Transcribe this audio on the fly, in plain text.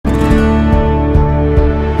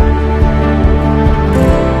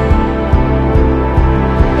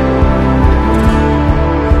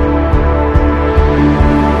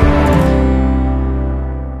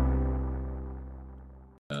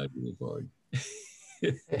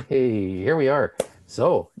Hey, here we are.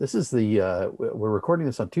 So this is we're recording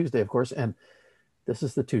this on Tuesday, of course, and this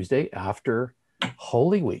is the Tuesday after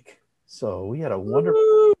Holy Week. So we had a wonderful,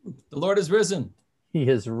 Woo! The Lord is risen. he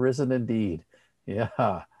has risen indeed.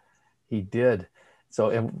 Yeah, he did. So,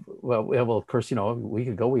 and well, of course, a week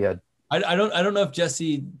ago we had, I don't know if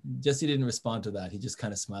Jesse didn't respond to that. He just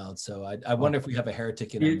kind of smiled. So I oh, wonder if we have a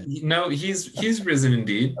heretic in our midst. No, he's risen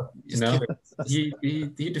indeed. Just curious.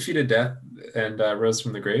 He defeated death and rose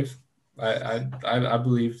from the grave. I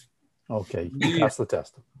believe. okay, you passed the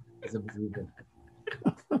test. As a believer.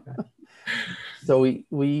 So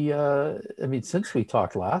I mean, since we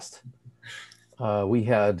talked last, we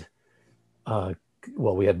had,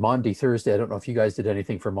 we had Maundy Thursday. I don't know if you guys did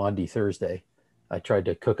anything for Maundy Thursday. I tried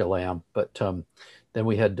to cook a lamb, but then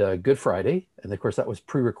we had Good Friday, and of course that was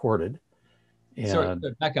pre-recorded. Sorry, And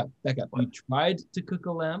back up. what? You tried to cook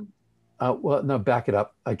a lamb? Well, no, back it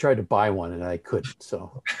up. I tried to buy one and I couldn't.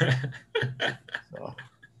 So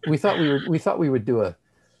we thought we would do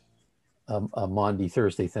a Maundy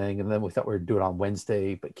Thursday thing, and then we thought we would do it on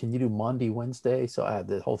Wednesday. But can you do Maundy Wednesday? So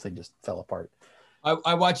the whole thing just fell apart.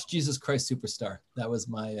 I watched Jesus Christ Superstar. That was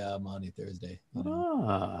my Maundy Thursday.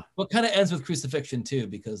 Ah, Well, it kind of ends with crucifixion too,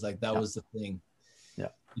 because like that yeah. was the thing Yeah.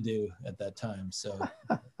 to do at that time. So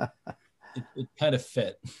it kind of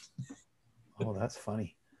fit. Oh, that's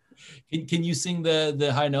funny. Can you sing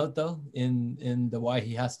the high note though in the why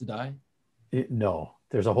he has to die? No,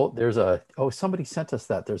 somebody sent us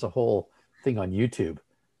that. There's a whole thing on YouTube,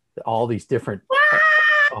 all these different.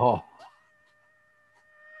 Oh,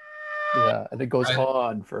 yeah, and it goes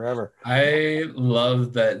on forever. I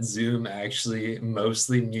love that Zoom actually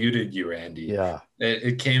mostly muted you, Randy. Yeah,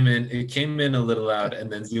 it came in a little loud,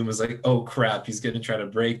 and then Zoom was like, "Oh crap, he's gonna try to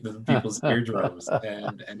break the people's eardrums,"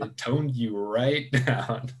 and it toned you right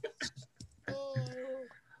down.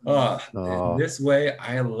 In this way,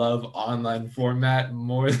 I love online format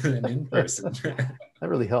more than in person. That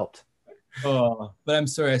really helped. Oh, but I'm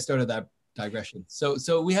sorry I started that digression.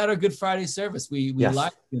 So we had our Good Friday service. We Yes.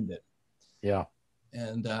 live streamed it. Yeah.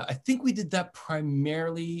 And I think we did that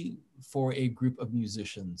primarily for a group of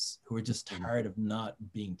musicians who were just tired of not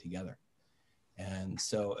being together. And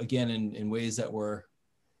so again, in ways that were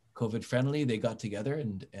COVID friendly, they got together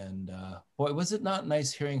and boy, was it not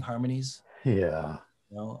nice hearing harmonies? Yeah.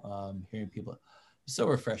 Hearing people, so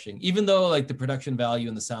refreshing. Even though like the production value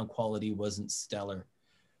and the sound quality wasn't stellar,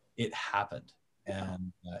 it happened.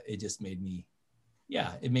 And it just made me,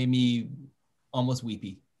 it made me almost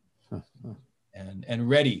weepy. And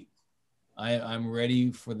ready. I'm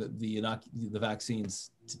ready for the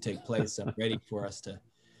vaccines to take place. I'm ready for us to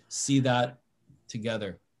see that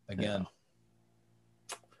together again.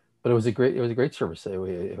 Yeah. But it was a great service.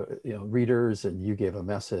 We, readers, and you gave a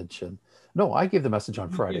message, and no, I gave the message on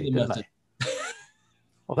Friday, didn't I?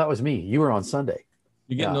 Well, that was me. You were on Sunday.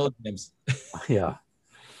 You're getting old names. Yeah.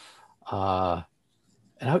 And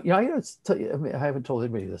I tell you, I mean, I haven't told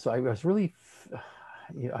anybody this. So I was really,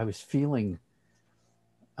 I was feeling.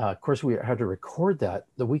 Of course, we had to record that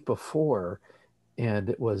the week before, and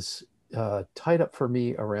it was tied up for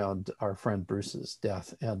me around our friend Bruce's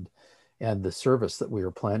death and the service that we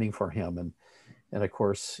were planning for him, and of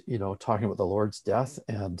course, talking about the Lord's death,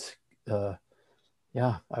 and I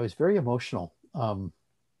was very emotional,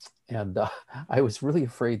 and I was really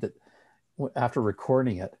afraid that after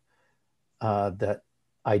recording it, that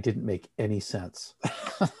I didn't make any sense.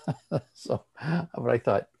 So, but I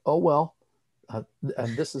thought, oh well.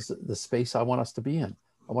 And this is the space I want us to be in.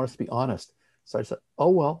 I want us to be honest. So I said, oh,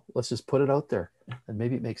 well, let's just put it out there. And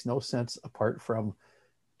maybe it makes no sense apart from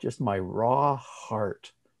just my raw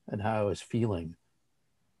heart and how I was feeling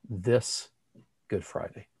this Good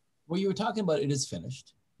Friday. Well, you were talking about it is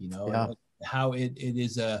finished, how it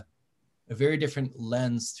is a very different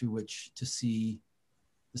lens through which to see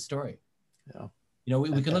the story. Yeah.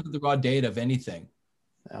 We can look at the raw data of anything.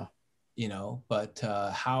 Yeah. But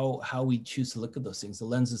how we choose to look at those things, the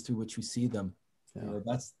lenses through which we see them,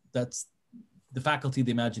 that's the faculty of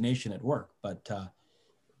the imagination at work. But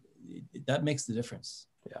that makes the difference.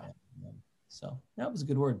 Yeah. So that was a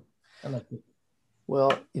good word. I liked it.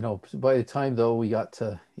 Well, by the time though we got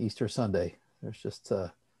to Easter Sunday, there's just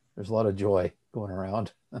there's a lot of joy going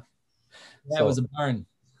around. It was a barn.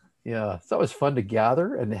 Yeah, so it was fun to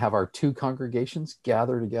gather and have our two congregations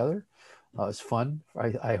gather together. It was fun.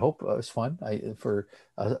 I hope it was fun for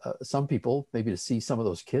some people, maybe to see some of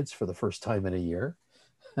those kids for the first time in a year.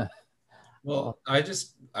 Well, I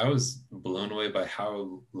was blown away by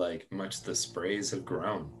how much the sprays have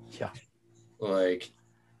grown. Yeah. Like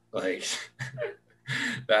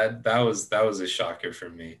that was a shocker for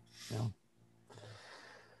me.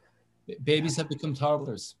 Yeah. Babies have become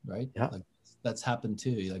toddlers, right? Yeah. Like that's happened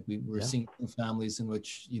too. Like we're Yeah. seeing families in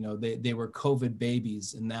which, you know, they were COVID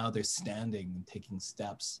babies and now they're standing and taking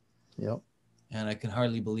steps. Yep. And I can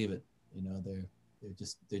hardly believe it. You know,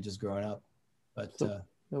 they're just growing up. But So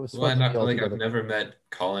it was Well, fun to be all like I've together. never met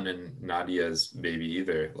Colin and Nadia's baby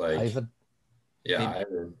either. Like, Ivan, yeah, Baby.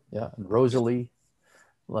 Ivan. yeah, and Rosalie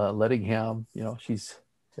Lettingham, you know,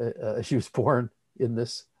 she was born in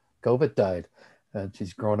this, COVID died, and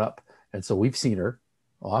she's grown up, and so we've seen her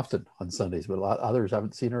often on Sundays, but a lot others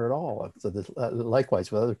haven't seen her at all. So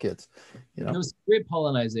likewise with other kids, you know. there was great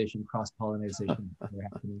cross pollination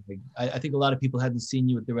happening. Like, I think a lot of people hadn't seen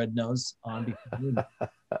you with the red nose on before.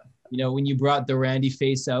 You know, when you brought the Randy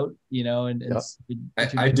face out, you know, and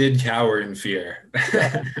Yep. I did cower in fear.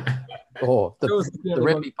 Oh, There was the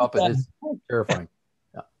Randy puppet is terrifying.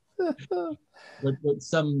 Yeah. What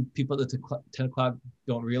some people at 10 o'clock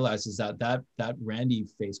don't realize is that Randy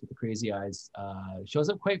face with the crazy eyes shows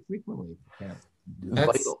up quite frequently. Yeah.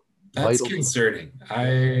 That's Vital. concerning.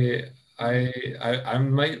 I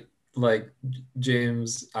might, like,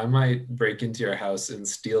 James, I might break into your house and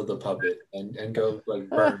steal the puppet and go like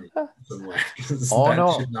burn it somewhere. Oh, that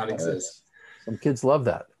no. should not exist. Some kids love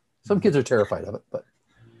that. Some kids are terrified of it, but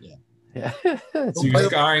yeah. So you're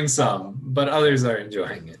scarring some, but others are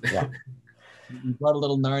enjoying it. Yeah. You brought a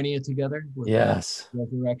little Narnia together with Yes.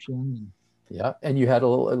 Resurrection. And yeah, and you had a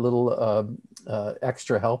little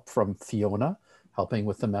extra help from Fiona, helping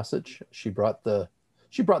with the message. She brought the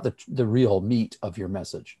real meat of your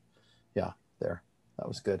message. Yeah, there. That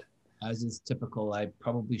was good. as is typical, I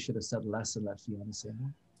probably should have said less and let Fiona say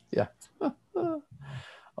more. Yeah.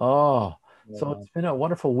 Oh, so it's been a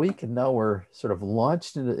wonderful week, and now we're sort of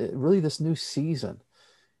launched into really this new season.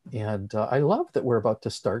 And I love that we're about to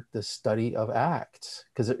start this study of Acts,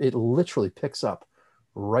 because it literally picks up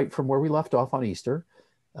right from where we left off on Easter,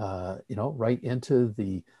 right into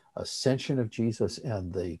the ascension of Jesus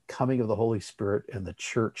and the coming of the Holy Spirit and the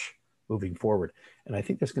church moving forward. And I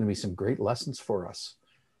think there's going to be some great lessons for us,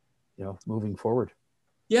 moving forward.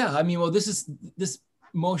 Yeah, I mean, well, this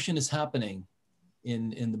motion is happening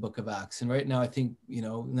in the book of Acts. And right now, I think,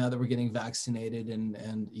 now that we're getting vaccinated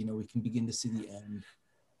and we can begin to see the end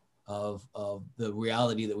of the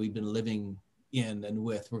reality that we've been living in and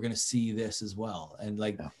with, we're going to see this as well. And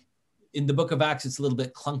in the book of Acts, it's a little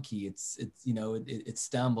bit clunky. It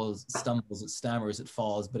stumbles, it stammers, it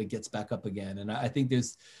falls, but it gets back up again. And I think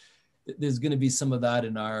there's going to be some of that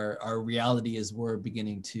in our reality as we're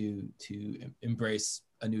beginning to embrace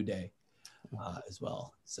a new day as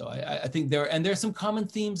well. So I think there's some common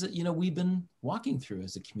themes that, we've been walking through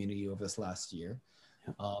as a community over this last year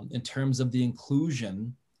in terms of the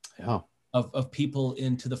inclusion of people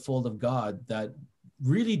into the fold of God that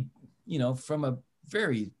really, from a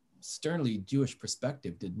very sternly Jewish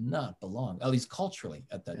perspective, did not belong, at least culturally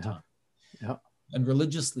at that time, and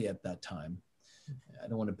religiously at that time. I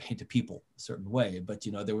don't want to paint a people a certain way, but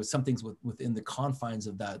there was some things within the confines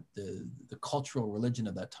of that, the cultural religion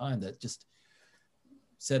of that time, that just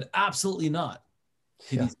said absolutely not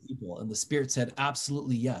to these people, and the Spirit said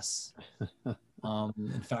absolutely yes.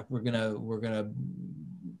 In fact, we're gonna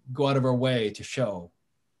go out of our way to show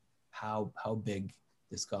how big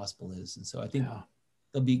this gospel is, and so I think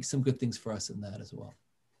there'll be some good things for us in that as well.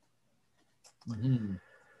 Mm-hmm.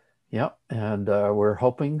 Yeah, and we're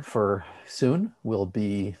hoping for soon we'll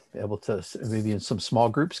be able to, maybe in some small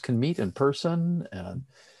groups, can meet in person. And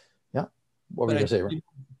what were you going to say, Ron?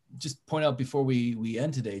 Just point out before we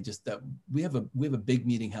end today, just that we have a big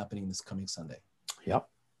meeting happening this coming Sunday. Yep.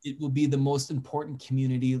 It will be the most important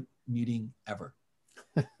community meeting ever.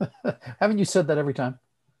 Haven't you said that every time?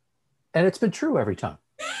 And it's been true every time.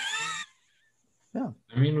 Yeah.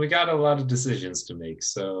 I mean, we got a lot of decisions to make,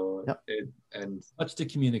 so and much to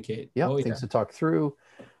communicate. Yeah, things to talk through,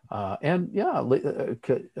 and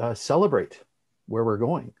celebrate where we're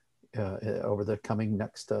going over the coming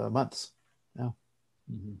next months. Yeah.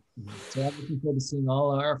 Mm-hmm. So I'm looking forward to seeing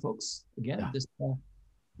all our folks again this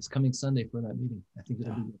coming Sunday for that meeting. I think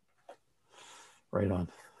it'll be good. Right on.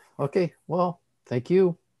 Okay. Well, thank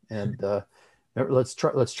you, and let's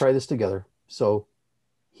try this together. So,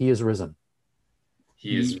 He is risen.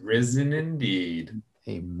 He is risen indeed.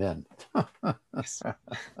 Amen. Yes.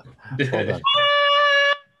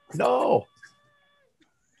 No.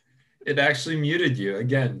 It actually muted you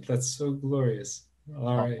again. That's so glorious.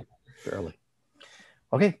 All right. Barely.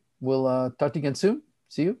 Okay. We'll talk to you again soon.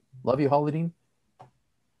 See you. Love you, Hollydene.